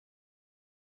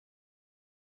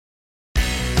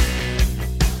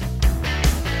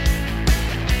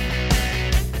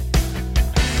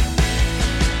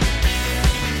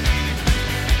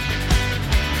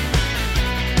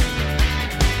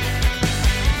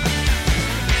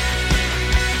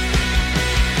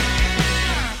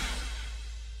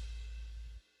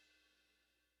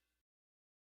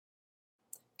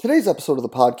Today's episode of the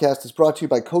podcast is brought to you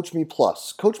by CoachMe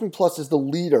Plus. CoachMe Plus is the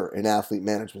leader in athlete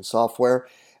management software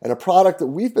and a product that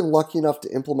we've been lucky enough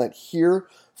to implement here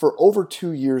for over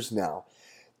 2 years now.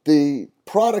 The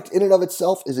product in and of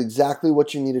itself is exactly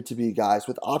what you need it to be, guys,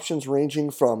 with options ranging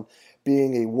from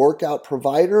being a workout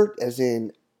provider, as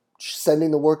in sending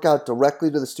the workout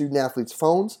directly to the student athletes'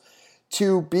 phones,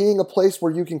 to being a place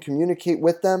where you can communicate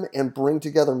with them and bring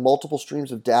together multiple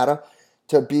streams of data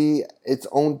to be its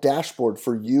own dashboard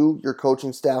for you, your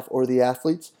coaching staff, or the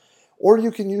athletes. Or you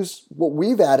can use what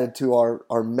we've added to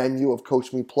our menu of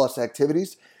CoachMe Plus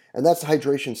activities, and that's the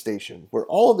Hydration Station, where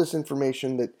all of this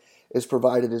information that is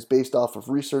provided is based off of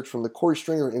research from the Corey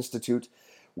Stringer Institute,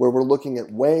 where we're looking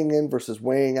at weighing in versus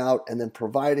weighing out and then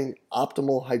providing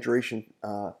optimal hydration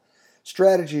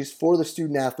strategies for the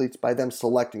student athletes by them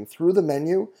selecting through the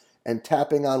menu and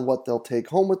tapping on what they'll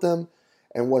take home with them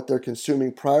and what they're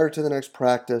consuming prior to the next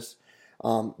practice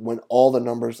when all the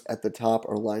numbers at the top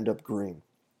are lined up green.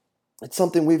 It's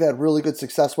something we've had really good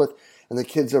success with and the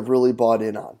kids have really bought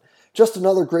in on. Just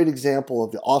another great example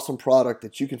of the awesome product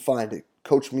that you can find at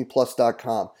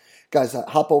CoachMePlus.com. Guys,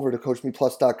 hop over to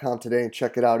CoachMePlus.com today and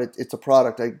check it out. It's a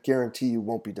product I guarantee you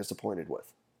won't be disappointed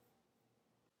with.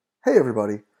 Hey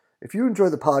everybody, if you enjoy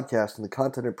the podcast and the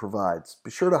content it provides,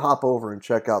 be sure to hop over and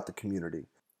check out the community.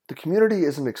 The community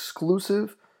is an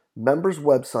exclusive members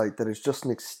website that is just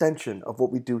an extension of what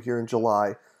we do here in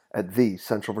July at the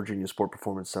Central Virginia Sport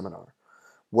Performance Seminar.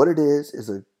 What it is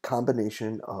a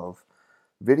combination of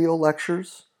video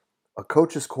lectures, a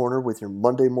coach's corner with your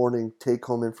Monday morning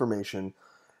take-home information,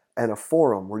 and a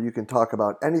forum where you can talk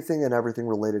about anything and everything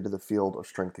related to the field of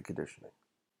strength and conditioning.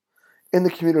 In the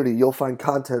community, you'll find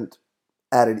content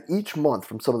added each month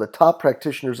from some of the top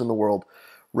practitioners in the world,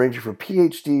 ranging from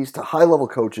PhDs to high-level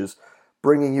coaches,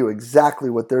 bringing you exactly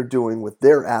what they're doing with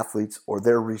their athletes or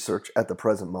their research at the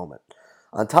present moment.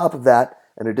 On top of that,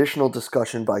 an additional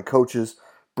discussion by coaches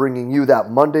bringing you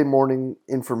that Monday morning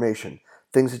information,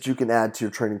 things that you can add to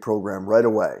your training program right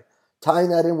away. Tying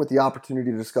that in with the opportunity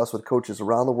to discuss with coaches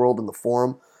around the world in the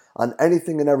forum on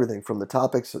anything and everything from the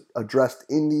topics addressed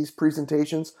in these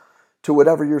presentations to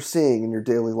whatever you're seeing in your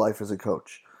daily life as a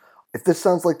coach. If this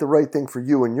sounds like the right thing for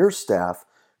you and your staff,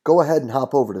 go ahead and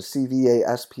hop over to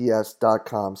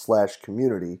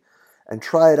cvasps.com/community and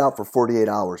try it out for 48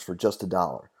 hours for just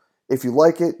 $1. If you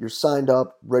like it, you're signed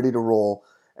up, ready to roll,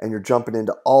 and you're jumping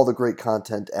into all the great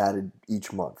content added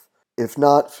each month. If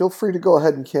not, feel free to go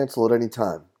ahead and cancel at any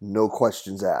time. No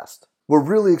questions asked. We're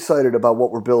really excited about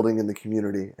what we're building in the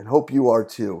community and hope you are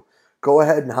too. Go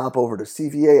ahead and hop over to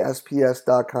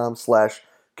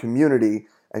cvasps.com/community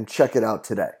and check it out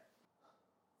today.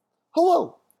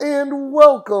 Hello, and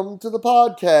welcome to the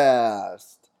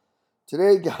podcast.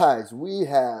 Today, guys, we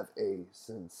have a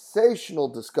sensational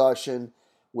discussion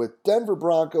with Denver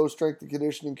Broncos strength and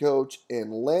conditioning coach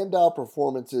and Landau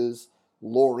Performance's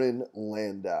Lauren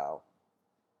Landau.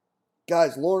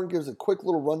 Guys, Lauren gives a quick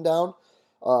little rundown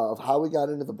of how we got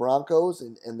into the Broncos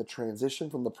and the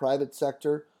transition from the private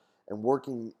sector and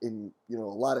working in a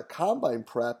lot of combine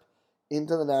prep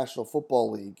into the National Football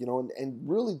League, and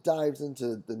really dives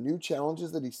into the new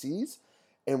challenges that he sees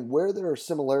and where there are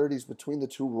similarities between the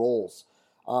two roles.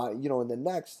 In the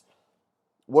next,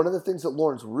 one of the things that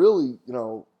Lauren's really,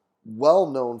 well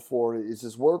known for is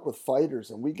his work with fighters,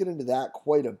 and we get into that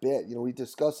quite a bit. He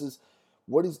discusses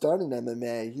what he's done in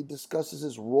MMA. He discusses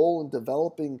his role in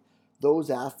developing those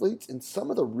athletes and some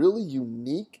of the really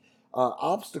unique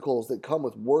obstacles that come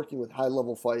with working with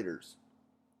high-level fighters.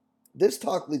 This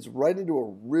talk leads right into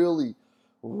a really,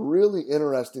 really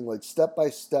interesting,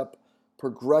 step-by-step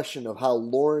progression of how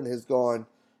Lauren has gone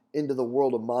into the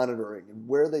world of monitoring and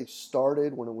where they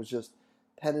started when it was just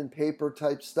pen and paper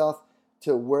type stuff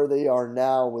to where they are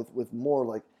now with more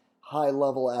like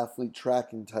high-level athlete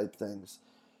tracking type things.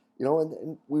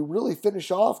 And we really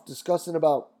finish off discussing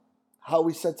about how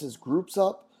he sets his groups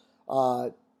up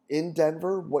in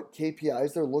Denver, what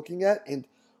KPIs they're looking at, and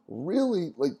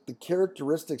really the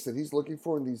characteristics that he's looking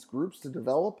for in these groups to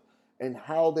develop and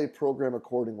how they program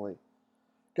accordingly.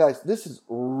 Guys, this is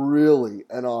really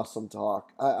an awesome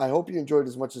talk. I hope you enjoyed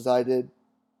as much as I did.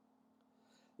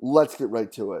 Let's get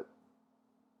right to it.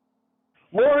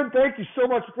 Lauren, thank you so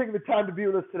much for taking the time to be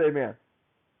with us today, man.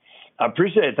 I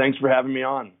appreciate it. Thanks for having me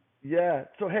on. Yeah.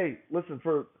 So, hey, listen,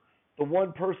 for the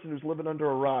one person who's living under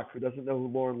a rock who doesn't know who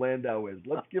Lauren Landau is,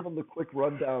 let's give them the quick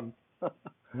rundown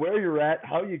where you're at,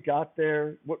 how you got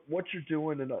there, what you're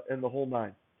doing, and the whole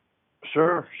nine.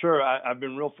 Sure. I've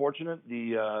been real fortunate.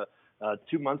 2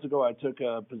 months ago, I took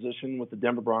a position with the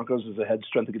Denver Broncos as a head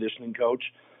strength and conditioning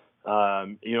coach.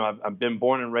 I've been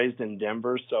born and raised in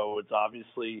Denver, so it's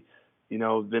obviously,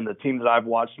 been the team that I've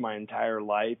watched my entire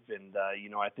life. And,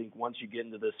 I think once you get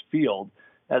into this field,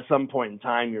 at some point in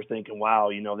time, you're thinking, wow,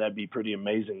 that'd be pretty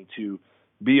amazing to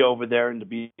be over there and to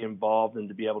be involved and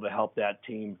to be able to help that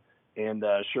team. And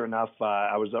sure enough,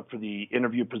 I was up for the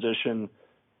interview position.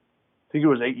 I think it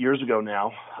was 8 years ago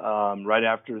now, right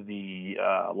after the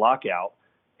lockout.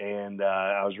 And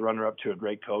I was runner-up to a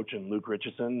great coach in Luke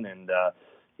Richardson. And,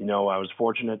 I was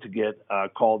fortunate to get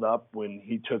called up when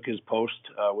he took his post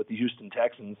with the Houston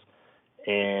Texans,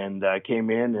 and came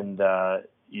in and,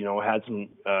 had some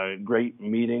great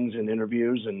meetings and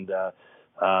interviews. And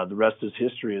the rest is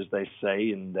history, as they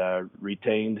say, and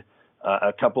retained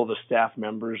a couple of the staff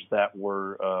members that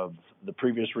were of the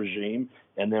previous regime,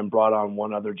 and then brought on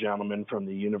one other gentleman from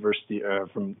the University of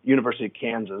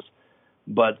Kansas.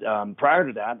 But prior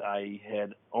to that, I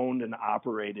had owned and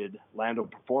operated Lando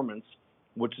Performance,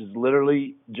 which is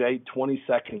literally, Jay, 20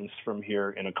 seconds from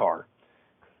here in a car.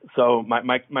 So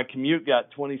my commute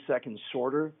got 20 seconds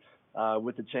shorter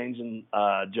with the change in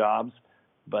jobs.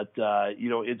 But,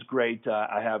 it's great.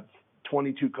 I have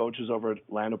 22 coaches over at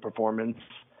Lando Performance,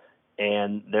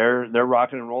 and they're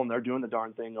rocking and rolling. They're doing the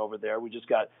darn thing over there.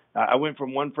 I went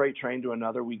from one freight train to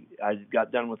another. I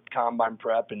got done with combine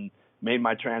prep and made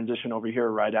my transition over here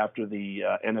right after the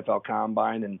NFL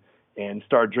combine, and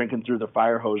started drinking through the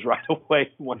fire hose right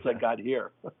away once I got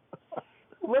here.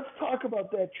 Let's talk about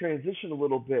that transition a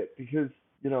little bit, because,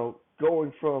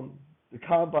 going from the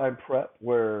combine prep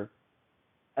where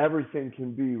everything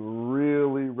can be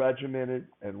really regimented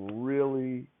and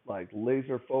really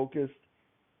laser focused,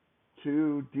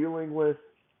 to dealing with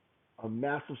a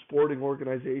massive sporting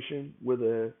organization with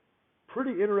a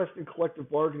pretty interesting collective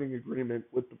bargaining agreement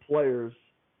with the players.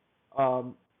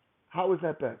 How has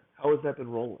that been? How has that been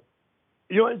rolling?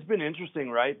 It's been interesting,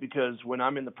 right? Because when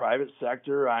I'm in the private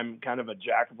sector, I'm kind of a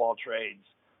jack of all trades.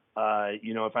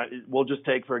 We'll just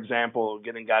take, for example,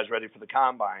 getting guys ready for the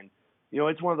combine.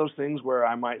 It's one of those things where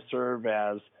I might serve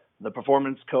as the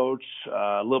performance coach,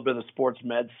 a little bit of the sports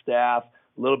med staff,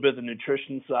 a little bit of the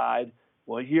nutrition side.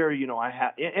 Well, here, I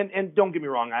have, and don't get me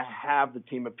wrong, I have the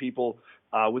team of people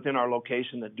within our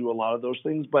location that do a lot of those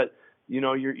things, but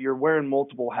you're wearing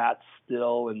multiple hats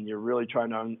still, and you're really trying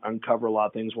to uncover a lot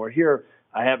of things. Where here,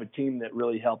 I have a team that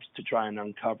really helps to try and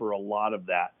uncover a lot of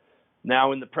that.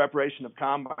 Now, in the preparation of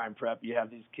combine prep, you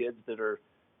have these kids that are,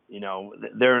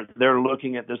 they're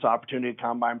looking at this opportunity at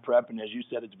combine prep, and as you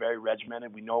said, it's very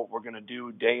regimented. We know what we're going to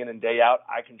do day in and day out.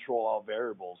 I control all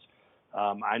variables.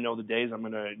 I know the days I'm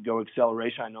going to go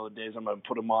acceleration. I know the days I'm going to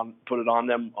put it on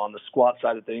them on the squat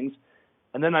side of things.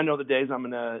 And then I know the days I'm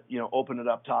going to, open it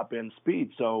up top end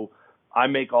speed. So I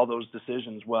make all those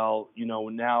decisions. Well,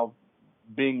 now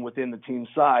being within the team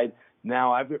side,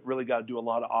 now I've really got to do a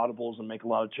lot of audibles and make a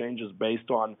lot of changes based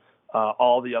on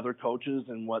all the other coaches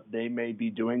and what they may be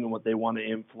doing and what they want to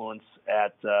influence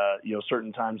at,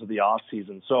 certain times of the off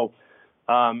season. So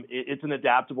it's an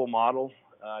adaptable model.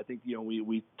 I think,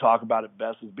 we talk about it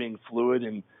best as being fluid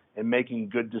and making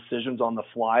good decisions on the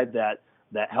fly that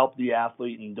help the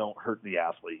athlete and don't hurt the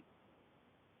athlete.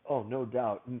 Oh, no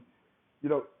doubt. And,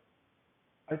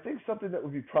 I think something that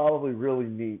would be probably really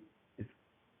neat is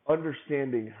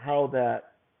understanding how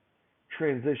that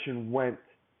transition went.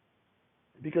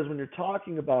 Because when you're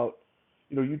talking about,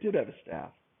 you did have a staff,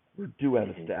 or do have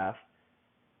a staff,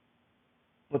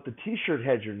 but the T-shirt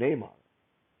had your name on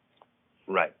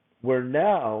it. Right. Where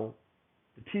now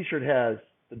the T-shirt has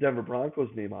the Denver Broncos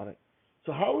name on it.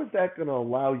 So how is that going to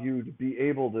allow you to be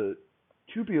able to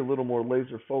be a little more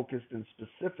laser focused in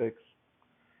specifics?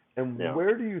 And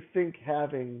where do you think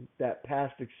having that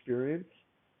past experience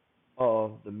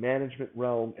of the management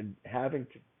realm and having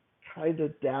to kind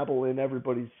of dabble in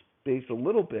everybody's space a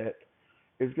little bit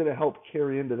is going to help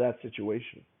carry into that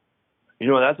situation?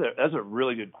 That's a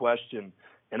really good question.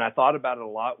 And I thought about it a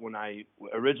lot when I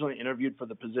originally interviewed for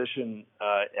the position,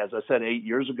 as I said, 8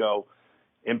 years ago.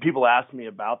 And people asked me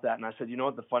about that. And I said,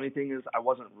 what the funny thing is, I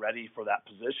wasn't ready for that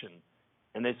position.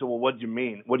 And they said, well, what do you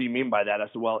mean? What do you mean by that? I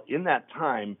said, well, in that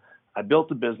time, I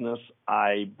built a business.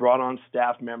 I brought on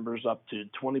staff members, up to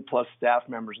 20-plus staff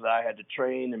members that I had to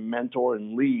train and mentor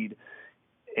and lead.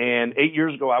 And 8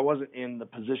 years ago, I wasn't in the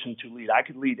position to lead. I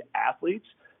could lead athletes.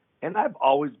 And I've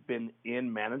always been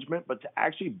in management, but to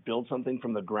actually build something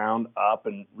from the ground up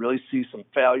and really see some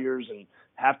failures and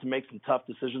have to make some tough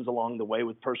decisions along the way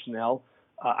with personnel,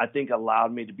 I think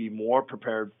allowed me to be more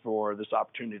prepared for this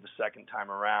opportunity the second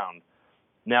time around.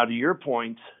 Now, to your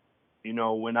point,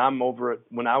 when I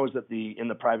was in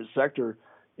the private sector,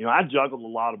 I juggled a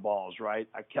lot of balls, right?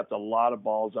 I kept a lot of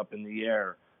balls up in the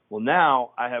air. Well,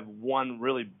 now I have one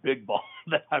really big ball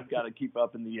that I've got to keep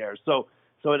up in the air. So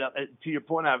So to your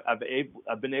point,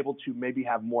 I've been able to maybe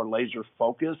have more laser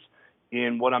focus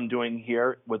in what I'm doing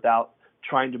here without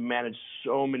trying to manage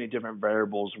so many different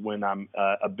variables when I'm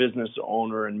a business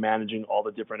owner and managing all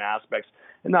the different aspects.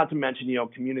 And not to mention,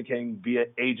 communicating via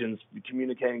agents,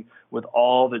 communicating with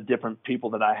all the different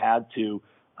people that I had to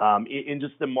in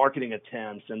just the marketing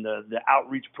attempts and the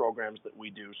outreach programs that we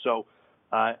do. So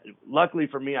luckily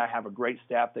for me, I have a great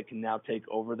staff that can now take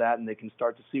over that, and they can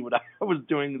start to see what I was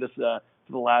doing this for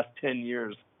the last 10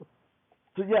 years.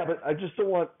 So yeah, but I just don't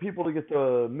want people to get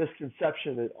the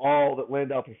misconception that all that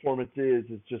Landau Performance is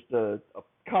just a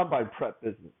combine prep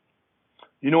business.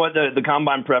 You know what? The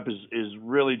combine prep is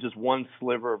really just one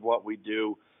sliver of what we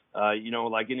do.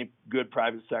 Like any good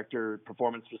private sector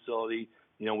performance facility,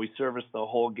 we service the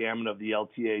whole gamut of the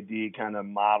LTAD kind of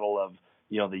model of,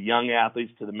 the young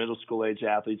athletes to the middle school age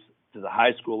athletes to the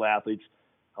high school athletes,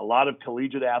 a lot of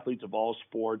collegiate athletes of all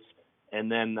sports. And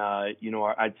then,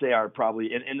 I'd say our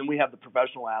probably, and then we have the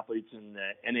professional athletes in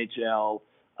the NHL,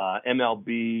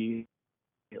 MLB,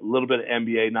 a little bit of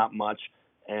NBA, not much.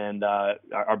 And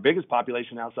our biggest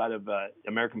population outside of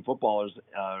American football is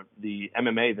the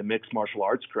MMA, the mixed martial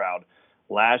arts crowd.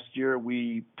 Last year,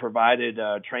 we provided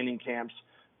training camps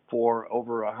for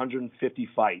over 150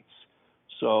 fights.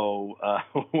 So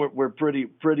we're pretty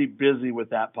busy with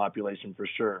that population for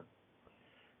sure.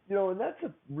 And that's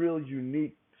a real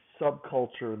unique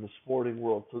subculture in the sporting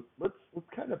world. So let's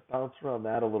kind of bounce around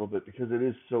that a little bit because it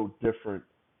is so different.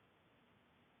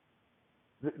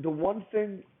 The one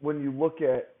thing when you look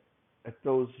at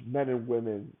those men and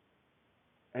women,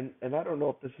 and I don't know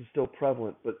if this is still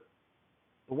prevalent, but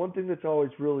the one thing that's always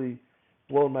really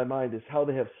blown my mind is how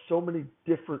they have so many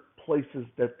different places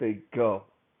that they go.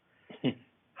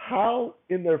 How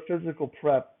in their physical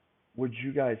prep would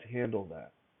you guys handle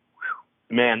that?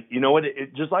 Man, you know what?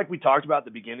 Just like we talked about at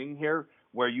the beginning here,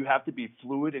 where you have to be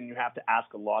fluid and you have to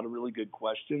ask a lot of really good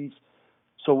questions.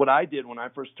 So what I did when I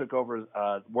first took over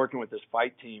working with this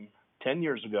fight team 10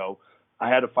 years ago, I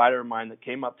had a fighter of mine that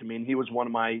came up to me, and he was one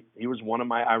of my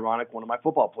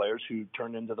football players who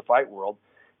turned into the fight world,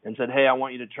 and said, "Hey, I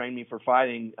want you to train me for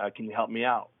fighting. Can you help me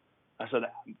out?" I said,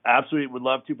 "Absolutely, would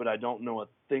love to, but I don't know a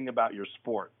thing about your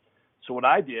sport." So what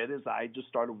I did is I just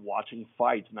started watching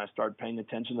fights, and I started paying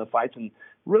attention to the fights, and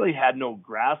really had no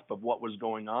grasp of what was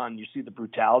going on. You see the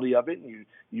brutality of it, and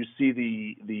you see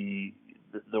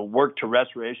the work to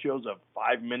rest ratios of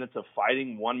 5 minutes of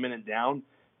fighting, 1 minute down,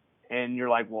 and you're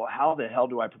like, well, how the hell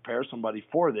do I prepare somebody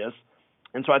for this?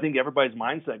 And so I think everybody's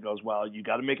mindset goes, well, you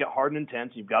got to make it hard and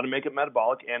intense, you've got to make it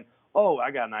metabolic, and I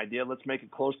got an idea, let's make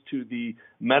it close to the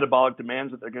metabolic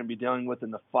demands that they're going to be dealing with in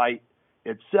the fight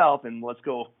itself, and let's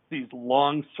go these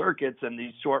long circuits and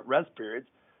these short rest periods,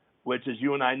 which, as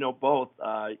you and I know both,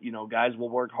 guys will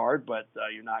work hard, but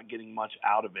you're not getting much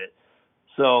out of it.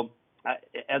 So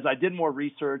as I did more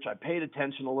research, I paid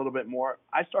attention a little bit more.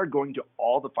 I started going to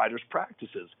all the fighters'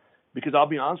 practices because I'll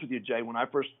be honest with you, Jay, when I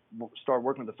first started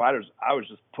working with the fighters, I was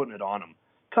just putting it on them,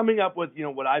 coming up with,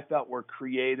 what I felt were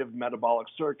creative metabolic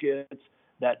circuits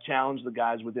that challenged the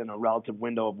guys within a relative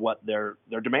window of what their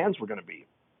demands were going to be.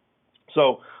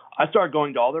 So I started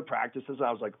going to all their practices.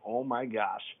 I was like, oh my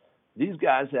gosh, these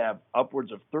guys have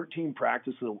upwards of 13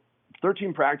 practices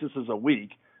a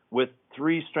week with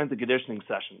 3 strength and conditioning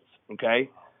sessions. Okay.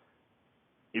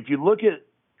 If you look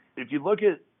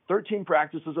at 13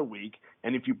 practices a week,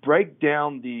 and if you break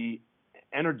down the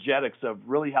energetics of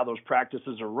really how those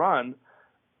practices are run,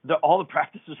 all the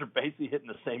practices are basically hitting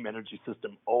the same energy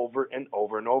system over and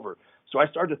over and over. So I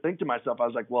started to think to myself, I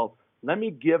was like, well, let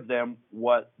me give them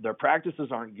what their practices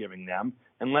aren't giving them,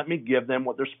 and let me give them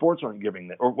what their sports aren't giving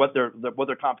them, or what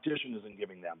their competition isn't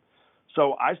giving them.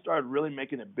 So I started really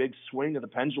making a big swing of the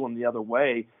pendulum the other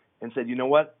way and said, you know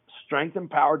what, strength and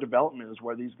power development is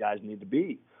where these guys need to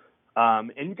be.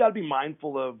 And you've got to be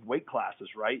mindful of weight classes,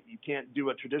 right? You can't do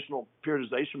a traditional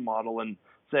periodization model and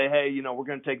say, hey, we're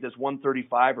going to take this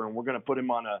 135er and we're going to put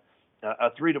him on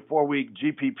a 3 to 4 week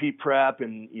GPP prep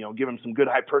and, give him some good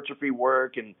hypertrophy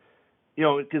work. And,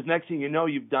 because next thing you know,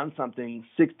 you've done something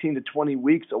 16 to 20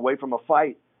 weeks away from a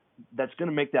fight that's going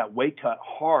to make that weight cut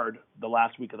hard the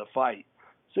last week of the fight.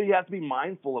 So you have to be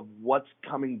mindful of what's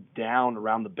coming down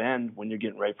around the bend when you're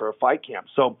getting ready for a fight camp.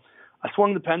 So I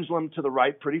swung the pendulum to the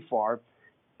right pretty far.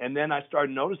 And then I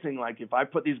started noticing, like, if I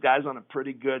put these guys on a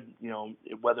pretty good,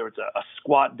 whether it's a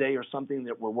squat day or something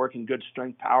that we're working good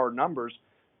strength power numbers,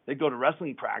 they go to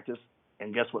wrestling practice,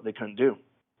 and guess what they couldn't do?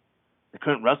 They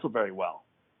couldn't wrestle very well.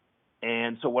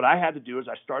 And so what I had to do is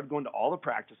I started going to all the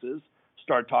practices,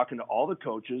 started talking to all the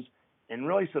coaches, and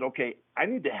really said, okay, I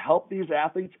need to help these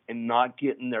athletes and not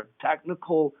get in their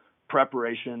technical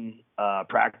preparation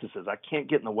practices. I can't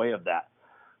get in the way of that.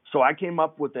 So I came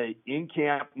up with a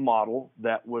in-camp model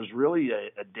that was really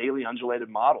a daily undulated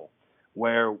model,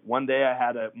 where one day I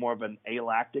had more of an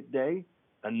alactic day,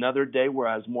 another day where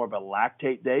I was more of a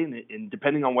lactate day, and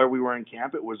depending on where we were in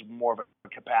camp, it was more of a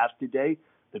capacity day.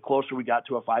 The closer we got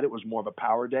to a fight, it was more of a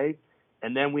power day.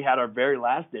 And then we had our very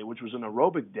last day, which was an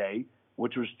aerobic day,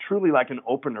 which was truly like an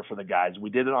opener for the guys. We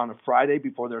did it on a Friday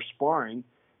before their sparring.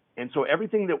 And so every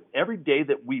day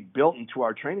that we built into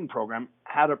our training program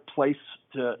had a place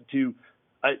to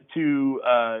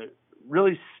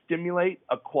really stimulate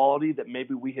a quality that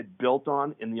maybe we had built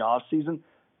on in the off season,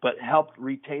 but helped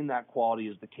retain that quality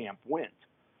as the camp went.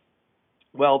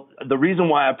 Well, the reason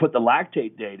why I put the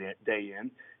lactate day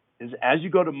in is as you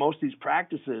go to most of these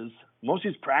practices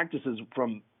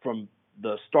from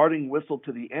the starting whistle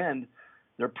to the end,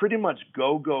 they're pretty much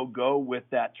go with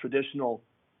that traditional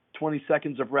 20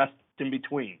 seconds of rest in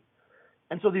between.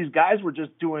 And so these guys were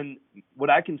just doing what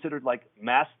I considered like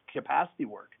mass capacity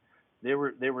work. They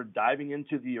were diving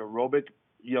into the aerobic,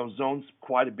 zones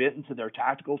quite a bit into their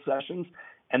tactical sessions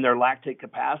and their lactate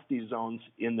capacity zones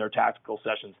in their tactical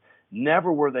sessions.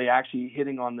 Never were they actually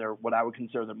hitting on their, what I would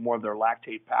consider more of their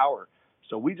lactate power.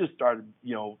 So we just started,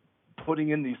 putting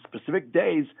in these specific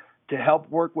days to help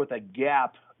work with a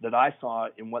gap that I saw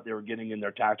in what they were getting in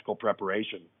their tactical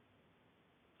preparation.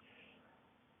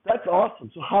 That's awesome.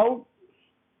 So how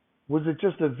was it,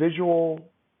 just a visual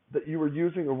that you were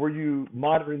using, or were you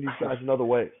monitoring these guys in other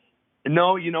ways?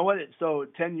 No, you know what? So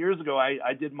 10 years ago,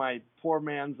 I did my poor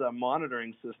man's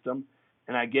monitoring system,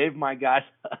 and I gave my guys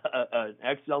an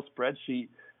Excel spreadsheet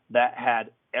that had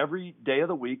every day of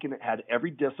the week, and it had every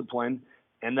discipline,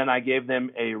 and then I gave them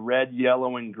a red,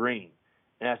 yellow, and green.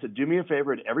 And I said, do me a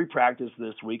favor, at every practice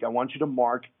this week, I want you to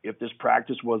mark if this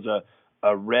practice was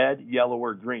a red, yellow,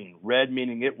 or green. Red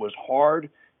meaning it was hard,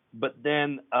 but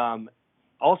then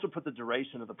also put the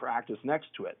duration of the practice next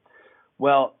to it.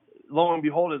 Well, lo and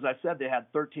behold, as I said, they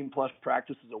had 13 plus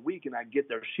practices a week, and I'd get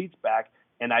their sheets back,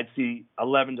 and I'd see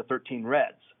 11 to 13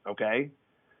 reds, okay?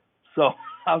 So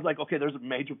I was like, okay, there's a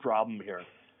major problem here.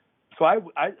 So I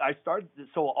started,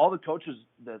 so all the coaches,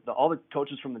 all the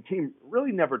coaches from the team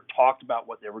really never talked about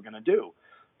what they were going to do.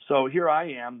 So here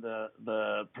I am,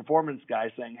 the performance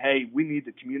guy, saying, hey, we need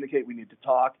to communicate, we need to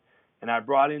talk. And I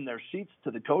brought in their sheets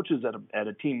to the coaches at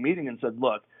a team meeting and said,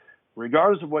 look,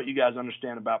 regardless of what you guys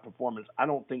understand about performance, I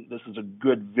don't think this is a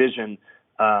good vision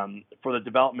for the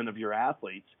development of your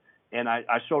athletes. And I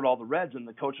showed all the reds, and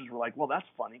the coaches were like, well, that's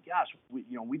funny. Gosh,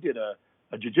 we did a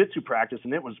jiu-jitsu practice,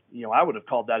 and it was, I would have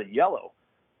called that a yellow.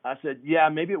 I said, yeah,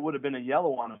 maybe it would have been a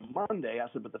yellow on a Monday.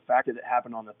 I said, but the fact that it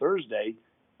happened on a Thursday,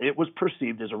 it was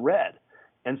perceived as a red.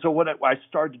 And so what I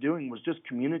started doing was just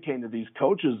communicating to these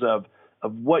coaches of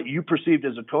what you perceived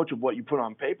as a coach, of what you put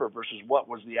on paper versus what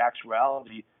was the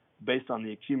actuality based on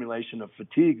the accumulation of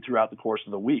fatigue throughout the course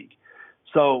of the week.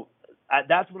 So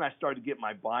that's when I started to get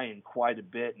my buy-in quite a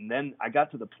bit. And then I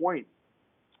got to the point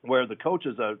where the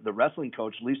coaches, the wrestling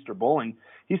coach, Leister Bowling,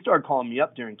 he started calling me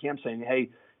up during camp saying, hey,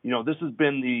 this has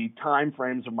been the time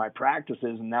frames of my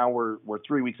practices, and now we're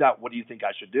 3 weeks out. What do you think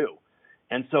I should do?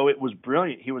 And so it was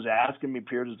brilliant. He was asking me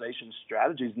periodization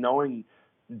strategies, knowing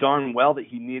darn well that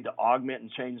he needed to augment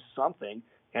and change something.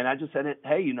 And I just said,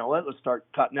 hey, you know what? Let's start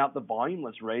cutting out the volume.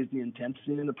 Let's raise the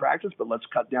intensity in the practice, but let's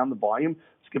cut down the volume.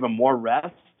 Let's give them more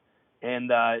rest. And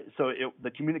so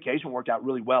the communication worked out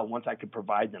really well once I could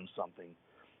provide them something.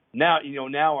 Now,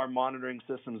 now our monitoring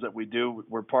systems that we do,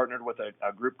 we're partnered with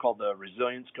a group called the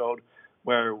Resilience Code,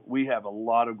 where we have a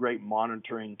lot of great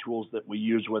monitoring tools that we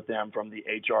use with them, from the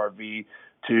HRV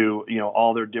to,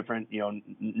 all their different,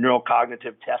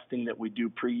 neurocognitive testing that we do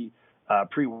pre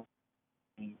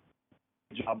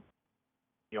job,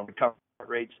 recovery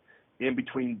rates in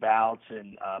between bouts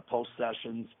and post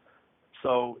sessions.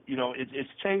 So, it's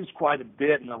changed quite a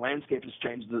bit, and the landscape has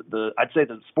changed. I'd say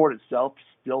the sport itself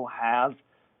still has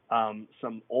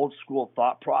some old school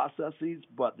thought processes,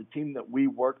 but the teams that we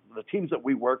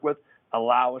work with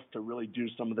allow us to really do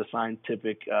some of the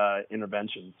scientific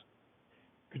interventions.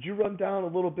 Could you run down a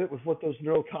little bit with what those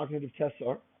neurocognitive tests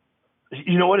are?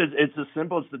 You know what? It's as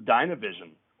simple as the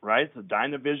Dynavision, right? It's a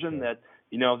Dynavision that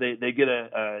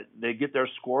they get their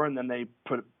score, and then they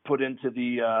put into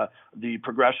the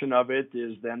progression of it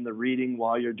is then the reading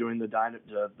while you're doing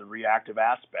the reactive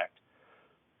aspect.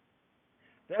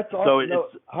 That's awesome.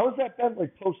 So how has that been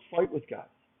like post fight with guys?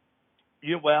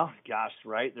 Well, gosh,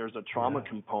 right? There's a trauma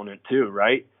component too,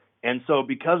 right? And so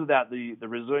because of that, the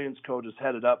Resilience Code is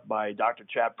headed up by Dr.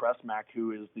 Chad Pressmack,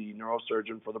 who is the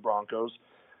neurosurgeon for the Broncos.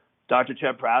 Dr.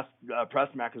 Chad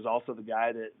Pressmack is also the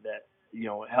guy that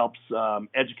helps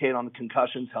educate on the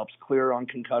concussions, helps clear on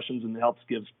concussions, and helps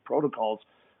gives protocols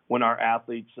when our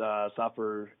athletes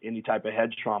suffer any type of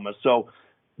head trauma. So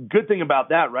good thing about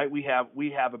that, right? We have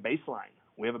a baseline.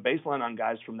 We have a baseline on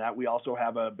guys from that. We also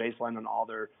have a baseline on all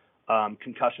their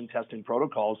concussion testing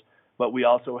protocols, but we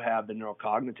also have the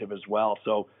neurocognitive as well.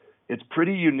 So it's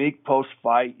pretty unique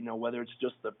post-fight, whether it's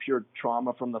just the pure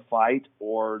trauma from the fight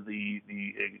or the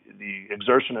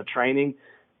exertion of training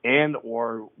and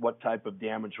or what type of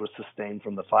damage was sustained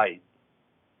from the fight.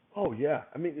 Oh, yeah.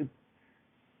 I mean,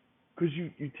 because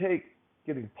you take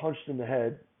getting punched in the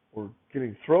head or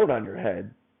getting thrown on your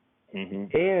head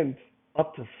and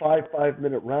up to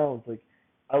 5-minute rounds. Like,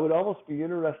 I would almost be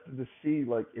interested to see,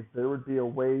 like, if there would be a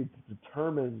way to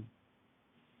determine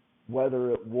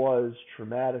whether it was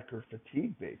traumatic or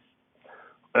fatigue based.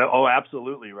 Oh,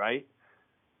 absolutely, right?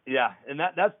 Yeah, and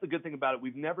that's the good thing about it.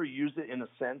 We've never used it in a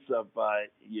sense of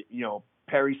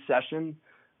peri-session,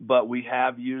 but we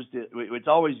have used it. It's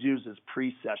always used as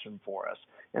pre-session for us,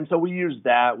 and so we use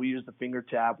that. We use the finger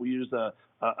tap. We use a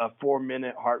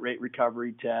 4-minute heart rate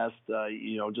recovery test.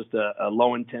 Just a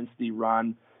low intensity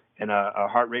run and a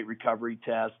heart rate recovery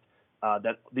test.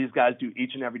 That these guys do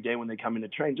each and every day when they come in to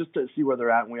train, just to see where they're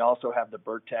at. And we also have the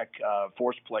Bertec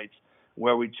force plates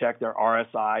where we check their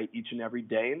RSI each and every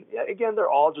day. And again, they're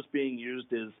all just being used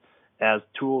as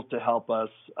tools to help us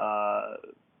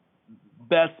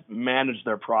best manage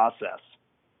their process.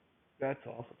 That's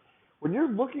awesome. When you're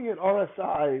looking at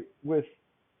RSI with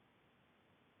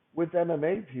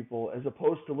MMA people as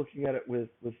opposed to looking at it with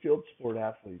field sport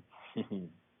athletes,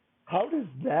 how does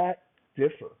that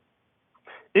differ?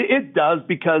 It does,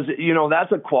 because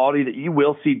that's a quality that you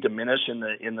will see diminish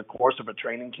in the course of a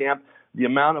training camp. The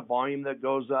amount of volume that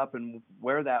goes up and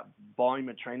where that volume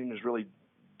of training is really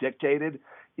dictated,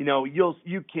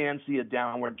 you can see a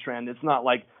downward trend. It's not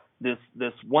like this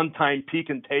one-time peak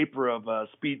and taper of a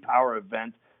speed power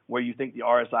event where you think the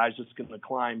RSI is just going to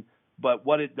climb. But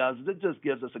what it does is it just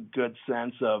gives us a good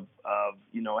sense of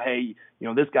hey,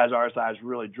 this guy's RSI is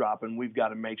really dropping. We've got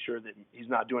to make sure that he's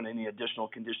not doing any additional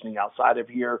conditioning outside of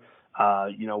here.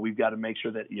 We've got to make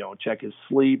sure that, check his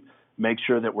sleep, make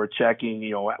sure that we're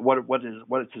checking, what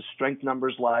is his strength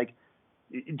numbers like.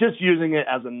 Just using it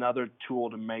as another tool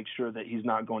to make sure that he's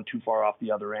not going too far off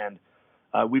the other end.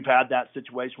 We've had that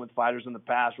situation with fighters in the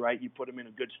past, right? You put them in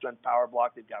a good strength power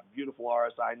block. They've got beautiful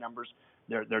RSI numbers.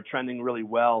 They're trending really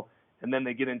well. And then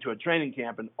they get into a training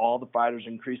camp and all the fighters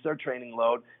increase their training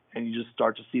load and you just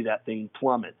start to see that thing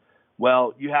plummet.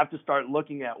 Well, you have to start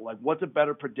looking at, like, what's a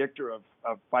better predictor of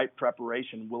fight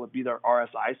preparation? Will it be their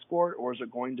RSI score, or is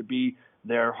it going to be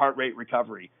their heart rate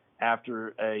recovery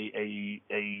after a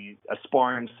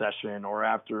sparring session or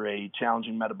after a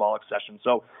challenging metabolic session?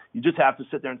 So you just have to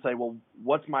sit there and say, well,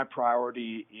 what's my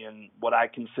priority in what I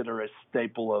consider a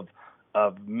staple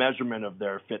of measurement of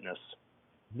their fitness?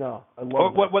 No, I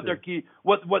love what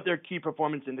their key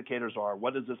performance indicators are.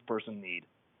 What does this person need?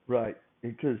 Right,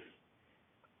 because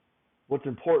what's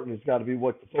important has got to be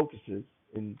what the focus is.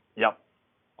 And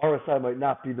RSI might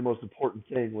not be the most important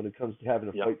thing when it comes to having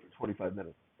a fight for 25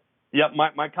 minutes. Yep,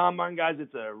 my combine guys,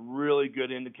 it's a really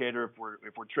good indicator if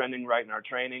we're trending right in our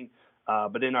training.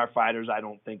 But in our fighters, I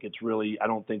don't think it's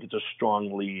a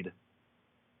strong lead.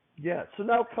 Yeah. So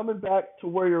now coming back to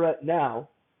where you're at now.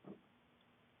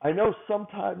 I know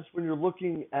sometimes when you're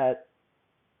looking at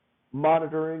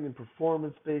monitoring and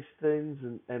performance-based things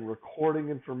and recording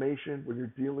information, when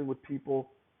you're dealing with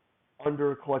people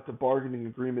under a collective bargaining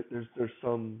agreement, there's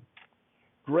some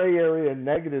gray area and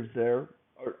negatives there.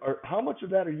 How much of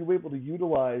that are you able to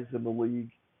utilize in the league,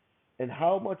 and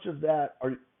how much of that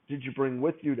did you bring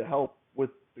with you to help with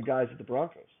the guys at the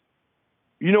Broncos?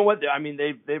 You know what? I mean,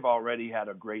 they've already had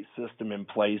a great system in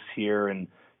place here, and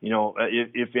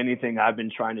if anything, I've been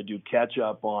trying to do catch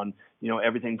up on,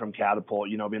 everything from Catapult.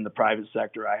 In the private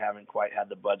sector, I haven't quite had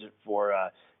the budget for,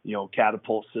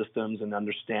 Catapult systems and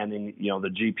understanding, the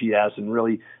GPS and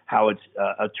really how it's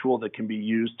a tool that can be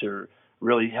used to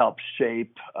really help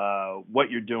shape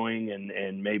what you're doing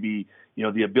and maybe,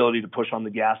 the ability to push on the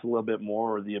gas a little bit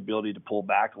more or the ability to pull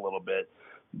back a little bit.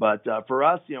 But for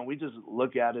us, we just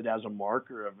look at it as a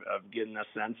marker of getting a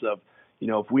sense of,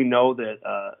 if we know that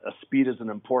a speed is an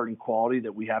important quality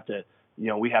that we have to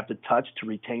touch to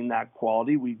retain that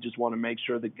quality, we just want to make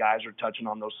sure that guys are touching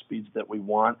on those speeds that we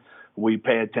want. We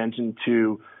pay attention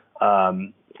to,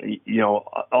 a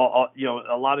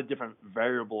lot of different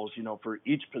variables. For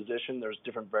each position, there's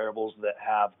different variables that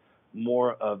have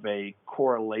more of a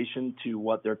correlation to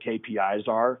what their KPIs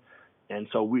are. And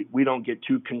so we don't get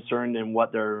too concerned in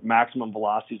what their maximum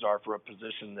velocities are for a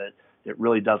position that, it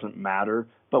really doesn't matter.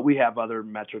 But we have other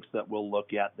metrics that we'll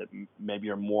look at that maybe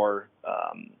are more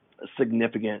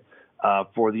significant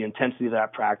for the intensity of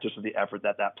that practice or the effort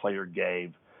that that player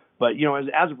gave. But,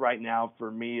 as of right now,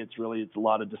 for me, it's a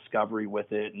lot of discovery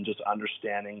with it and just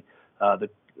understanding.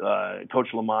 Coach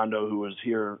Lamondo, who was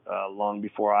here long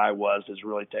before I was, has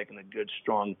really taken a good,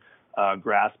 strong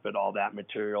grasp at all that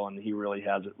material, and he really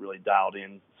has it really dialed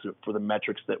in for the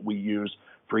metrics that we use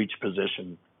for each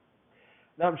position.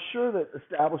 Now, I'm sure that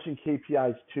establishing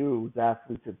KPIs too with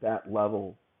athletes at that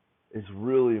level is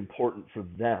really important for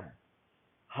them.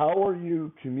 How are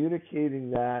you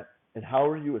communicating that, and how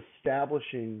are you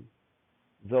establishing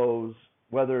those,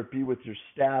 whether it be with your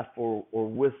staff or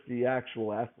with the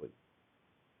actual athlete?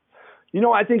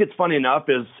 I think it's funny enough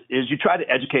is you try to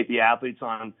educate the athletes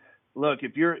on, look,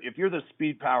 if you're the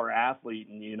speed power athlete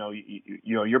and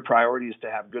your priority is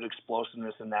to have good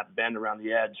explosiveness and that bend around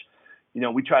the edge,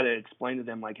 we try to explain to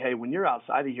them like, hey, when you're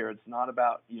outside of here, it's not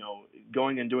about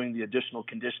going and doing the additional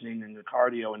conditioning and the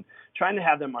cardio, and trying to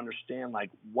have them understand like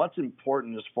what's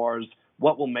important as far as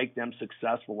what will make them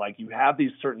successful. Like, you have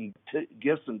these certain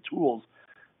gifts and tools.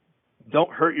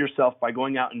 Don't hurt yourself by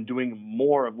going out and doing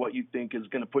more of what you think is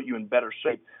going to put you in better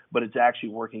shape, but it's actually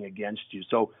working against you.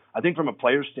 So I think from a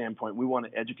player standpoint, we want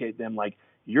to educate them like,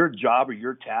 your job or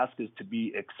your task is to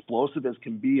be explosive as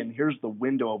can be, and here's the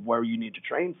window of where you need to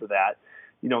train for that.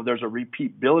 There's a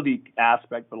repeatability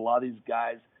aspect, but a lot of these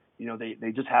guys,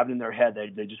 they just have it in their head.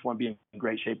 They just want to be in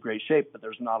great shape, but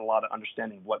there's not a lot of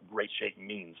understanding of what great shape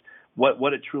means,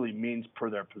 what it truly means per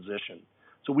their position.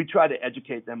 So we try to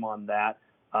educate them on that.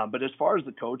 But as far as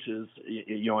the coaches,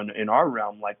 in our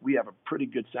realm, like, we have a pretty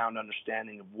good sound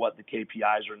understanding of what the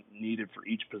KPIs are needed for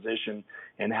each position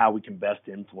and how we can best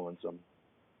influence them.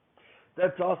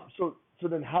 That's awesome. So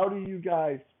then how do you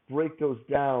guys break those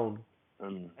down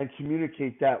and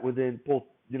communicate that within both,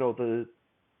 the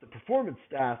performance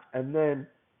staff and then,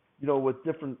 with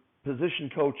different position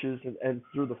coaches and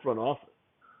through the front office?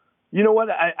 You know what?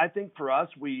 I think for us,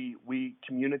 we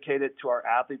communicate it to our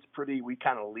athletes we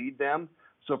kind of lead them.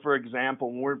 So, for example,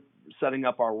 when we're setting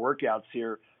up our workouts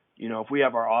here, if we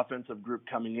have our offensive group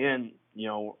coming in,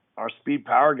 our speed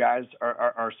power guys,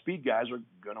 our speed guys are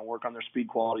going to work on their speed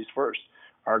qualities first.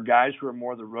 Our guys who are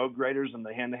more the road graders and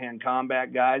the hand-to-hand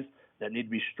combat guys that need to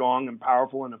be strong and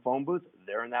powerful in the phone booth,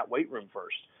 they're in that weight room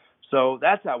first. So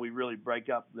that's how we really break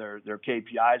up their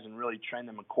KPIs and really train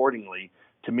them accordingly.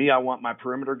 To me, I want my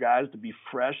perimeter guys to be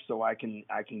fresh so I can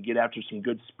get after some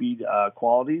good speed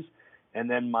qualities. And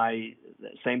then my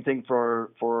same thing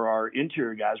for our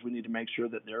interior guys. We need to make sure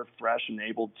that they're fresh and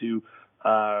able to,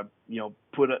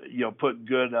 put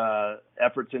good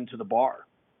efforts into the bar.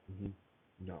 Mm-hmm.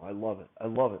 No, I love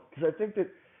it. Because I think that,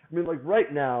 like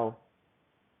right now,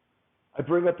 I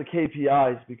bring up the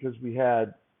KPIs because we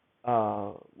had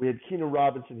Keenan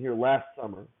Robinson here last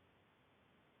summer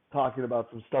talking about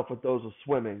some stuff with those with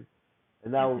swimming,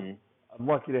 and now I'm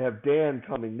lucky to have Dan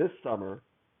coming this summer.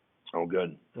 Oh,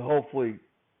 good. To hopefully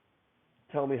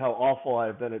tell me how awful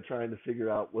I've been at trying to figure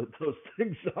out what those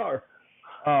things are.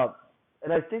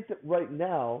 And I think that right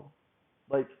now,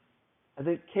 I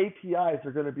think KPIs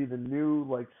are going to be the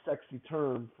new, sexy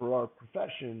term for our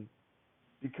profession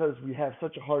because we have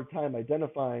such a hard time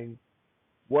identifying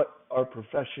what our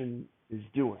profession is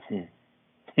doing.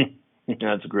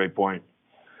 That's a great point.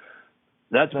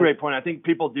 That's a great point. I think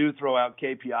people do throw out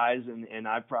KPIs, and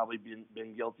I've probably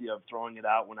been guilty of throwing it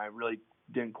out when I really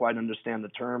didn't quite understand the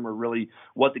term or really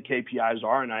what the KPIs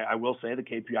are. And I will say the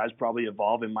KPIs probably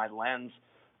evolve in my lens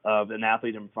of an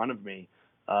athlete in front of me.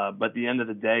 But at the end of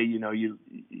the day,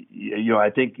 I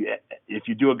think if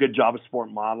you do a good job of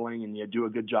sport modeling and you do a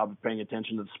good job of paying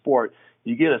attention to the sport,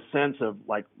 you get a sense of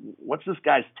what's this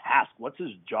guy's task? What's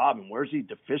his job? And where's he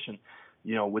deficient,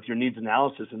 with your needs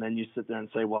analysis? And then you sit there and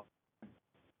say, well,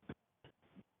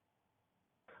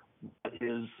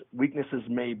 his weaknesses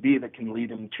may be that can lead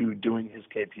him to doing his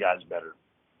KPIs better,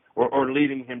 or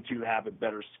leading him to have a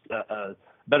better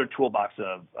toolbox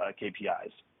of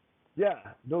KPIs. Yeah,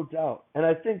 no doubt. And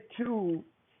I think too,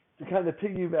 to kind of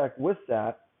piggyback with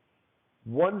that,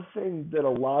 one thing that a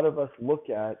lot of us look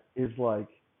at is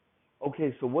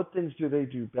okay, so what things do they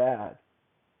do bad?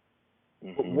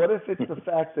 Mm-hmm. But what if it's the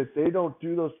fact that they don't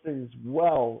do those things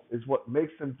well is what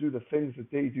makes them do the things that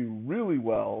they do really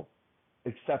well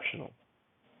exceptional?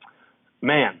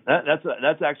 Man,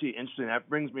 that's actually interesting. That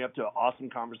brings me up to an awesome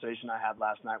conversation I had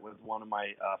last night with one of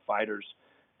my fighters.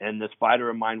 And this fighter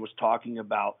of mine was talking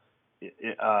about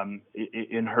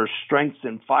in her strengths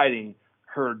in fighting,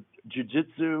 her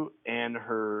jiu-jitsu and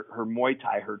her Muay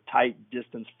Thai, her tight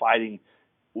distance fighting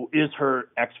is her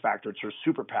X factor. It's her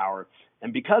superpower.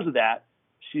 And because of that,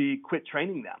 she quit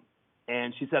training them.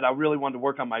 And she said, I really wanted to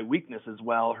work on my weakness as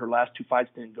well. Her last 2 fights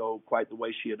didn't go quite the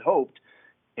way she had hoped.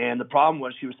 And the problem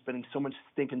was she was spending so much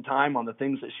stinking time on the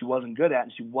things that she wasn't good at,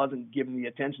 and she wasn't giving the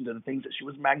attention to the things that she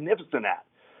was magnificent at.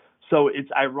 So it's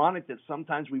ironic that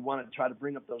sometimes we want to try to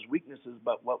bring up those weaknesses,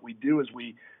 but what we do is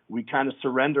we kind of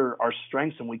surrender our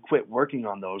strengths and we quit working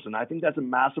on those. And I think that's a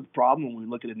massive problem when we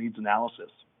look at a needs analysis.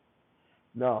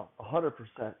 No, 100%.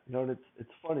 And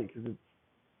it's funny because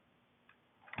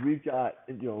we've got,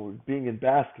 being in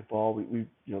basketball, we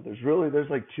there's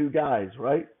like two guys,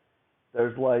 right?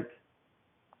 There's like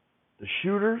the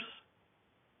shooters,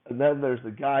 and then there's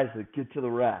the guys that get to the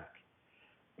rack.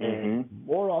 And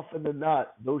more often than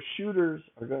not, those shooters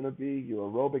are going to be your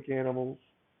aerobic animals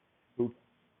who,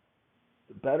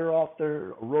 the better off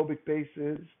their aerobic base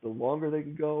is, the longer they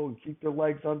can go and keep their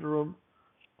legs under them,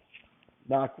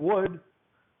 knock wood,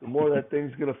 the more that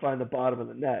thing's going to find the bottom of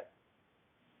the net.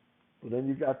 But then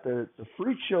you got the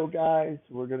freak show guys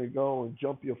who are going to go and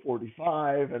jump you a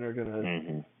 45 and are going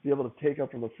to be able to take up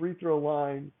from the free throw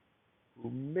line, who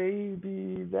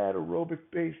maybe that aerobic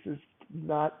base is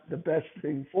not the best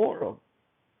thing for them.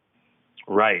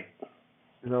 Right.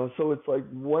 So it's like,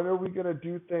 when are we going to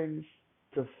do things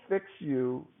to fix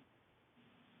you,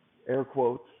 air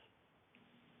quotes,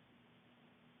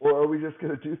 or are we just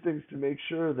going to do things to make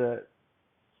sure that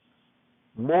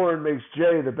Lauren makes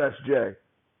Jay the best Jay?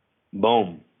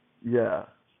 Boom. Yeah.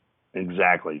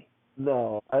 Exactly.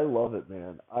 No, I love it,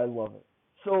 man. I love it.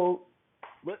 So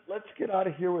let's get out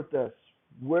of here with this.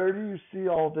 Where do you see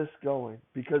all this going?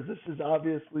 Because this has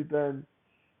obviously been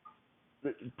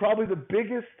probably the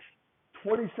biggest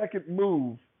 20-second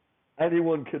move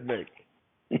anyone could make.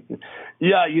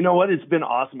 Yeah, you know what? It's been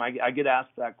awesome. I get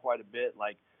asked that quite a bit.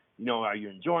 Like, are you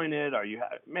enjoying it? Are you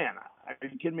are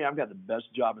you kidding me? I've got the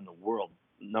best job in the world,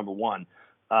 number one.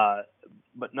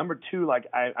 But number two, like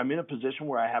I'm in a position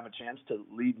where I have a chance to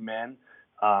lead men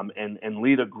and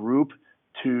lead a group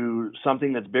to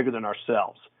something that's bigger than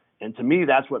ourselves. And to me,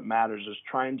 that's what matters, is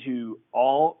trying to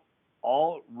all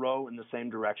row in the same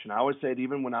direction. I always say it,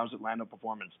 even when I was at Lando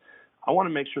Performance. I want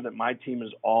to make sure that my team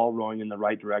is all rowing in the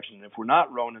right direction. And if we're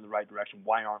not rowing in the right direction,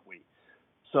 why aren't we?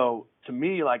 So to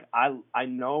me, like I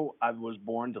know I was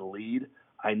born to lead.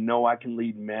 I know I can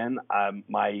lead men.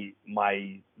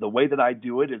 The way that I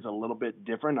do it is a little bit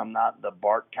different. I'm not the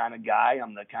Bart kind of guy.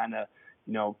 I'm the kind of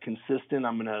consistent.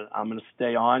 I'm gonna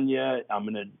stay on you.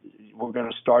 We're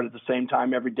gonna start at the same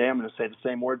time every day. I'm gonna say the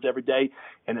same words every day.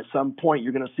 And at some point,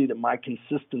 you're gonna see that my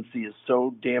consistency is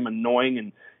so damn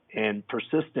annoying and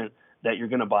persistent that you're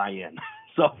gonna buy in.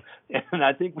 So, and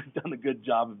I think we've done a good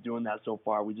job of doing that so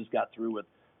far. We just got through with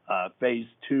phase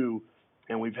 2,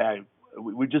 and we've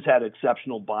just had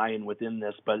exceptional buy-in within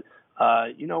this. But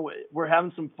we're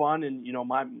having some fun, and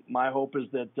my hope is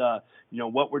that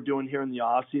what we're doing here in the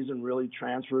off season really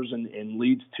transfers and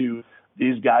leads to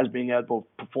these guys being able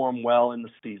to perform well in the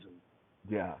season.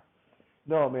 Yeah.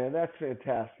 No, man, that's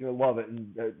fantastic. I love it,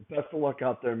 and best of luck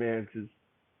out there, man. Because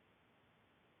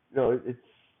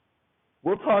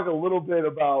we'll talk a little bit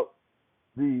about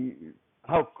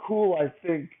how cool I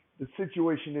think the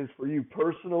situation is for you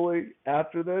personally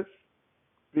after this.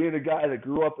 Being a guy that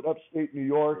grew up in upstate New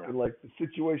York, and like the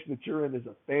situation that you're in as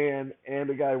a fan and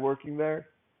a guy working there,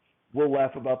 we'll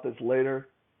laugh about this later.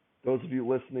 Those of you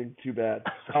listening, too bad.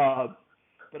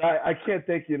 But I can't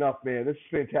thank you enough, man. This is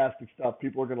fantastic stuff.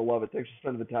 People are going to love it. Thanks for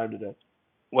spending the time today.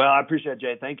 Well, I appreciate it,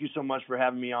 Jay. Thank you so much for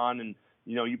having me on. And,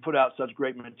 you put out such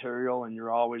great material, and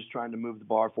you're always trying to move the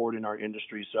bar forward in our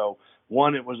industry. So,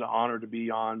 one, it was an honor to be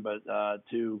on, but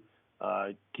two,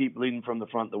 keep leading from the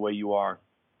front the way you are.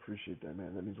 Appreciate that,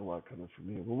 man. That means a lot coming from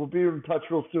me. Well, we'll be in touch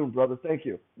real soon, brother. Thank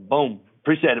you. Boom.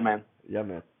 Appreciate it, man. Yeah,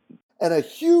 man. And a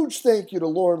huge thank you to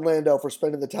Lauren Landau for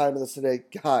spending the time with us today.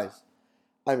 Guys,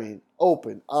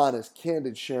 open, honest,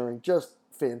 candid sharing, just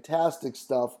fantastic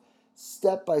stuff.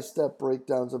 Step-by-step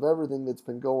breakdowns of everything that's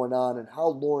been going on and how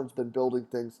Lauren's been building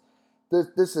things.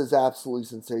 This is absolutely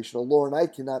sensational. Lauren, I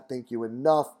cannot thank you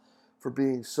enough for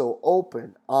being so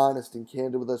open, honest, and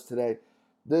candid with us today.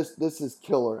 This is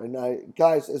killer. And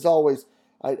guys, as always,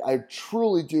 I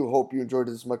truly do hope you enjoyed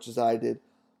it as much as I did.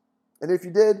 And if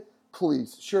you did,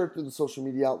 please share it through the social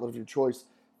media outlet of your choice.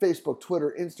 Facebook,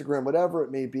 Twitter, Instagram, whatever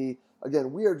it may be.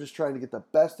 Again, we are just trying to get the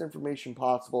best information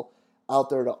possible out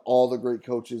there to all the great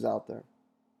coaches out there.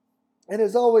 And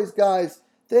as always, guys,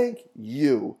 thank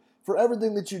you for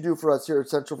everything that you do for us here at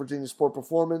Central Virginia Sport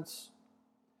Performance.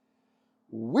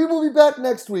 We will be back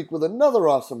next week with another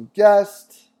awesome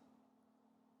guest.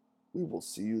 We will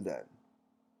see you then.